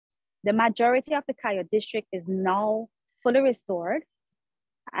The majority of the Cayo District is now fully restored.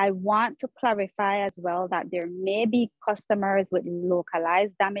 I want to clarify as well that there may be customers with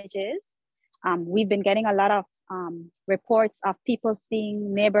localized damages. We've been getting a lot of reports of people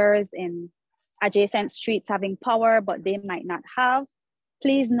seeing neighbors in adjacent streets having power, but they might not have.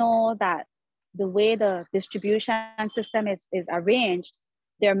 Please know that the way the distribution system is arranged,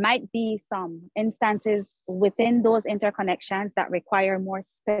 there might be some instances within those interconnections that require more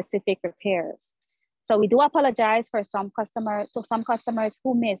specific repairs. So we do apologize for some customers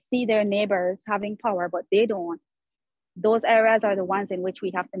who may see their neighbors having power, but they don't. Those areas are the ones in which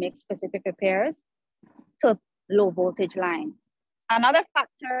we have to make specific repairs to low voltage lines. Another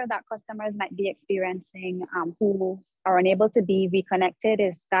factor that customers might be experiencing who are unable to be reconnected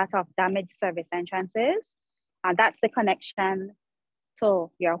is that of damaged service entrances. That's the connection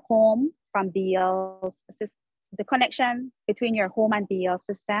to your home from B.E.L, the connection between your home and B.E.L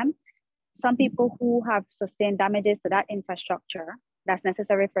system. Some people who have sustained damages to that infrastructure that's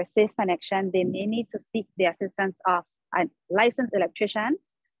necessary for safe connection, they may need to seek the assistance of a licensed electrician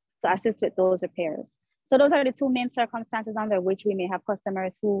to assist with those repairs. So those are the two main circumstances under which we may have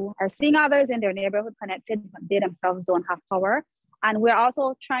customers who are seeing others in their neighborhood connected, but they themselves don't have power. And we're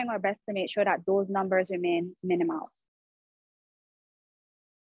also trying our best to make sure that those numbers remain minimal.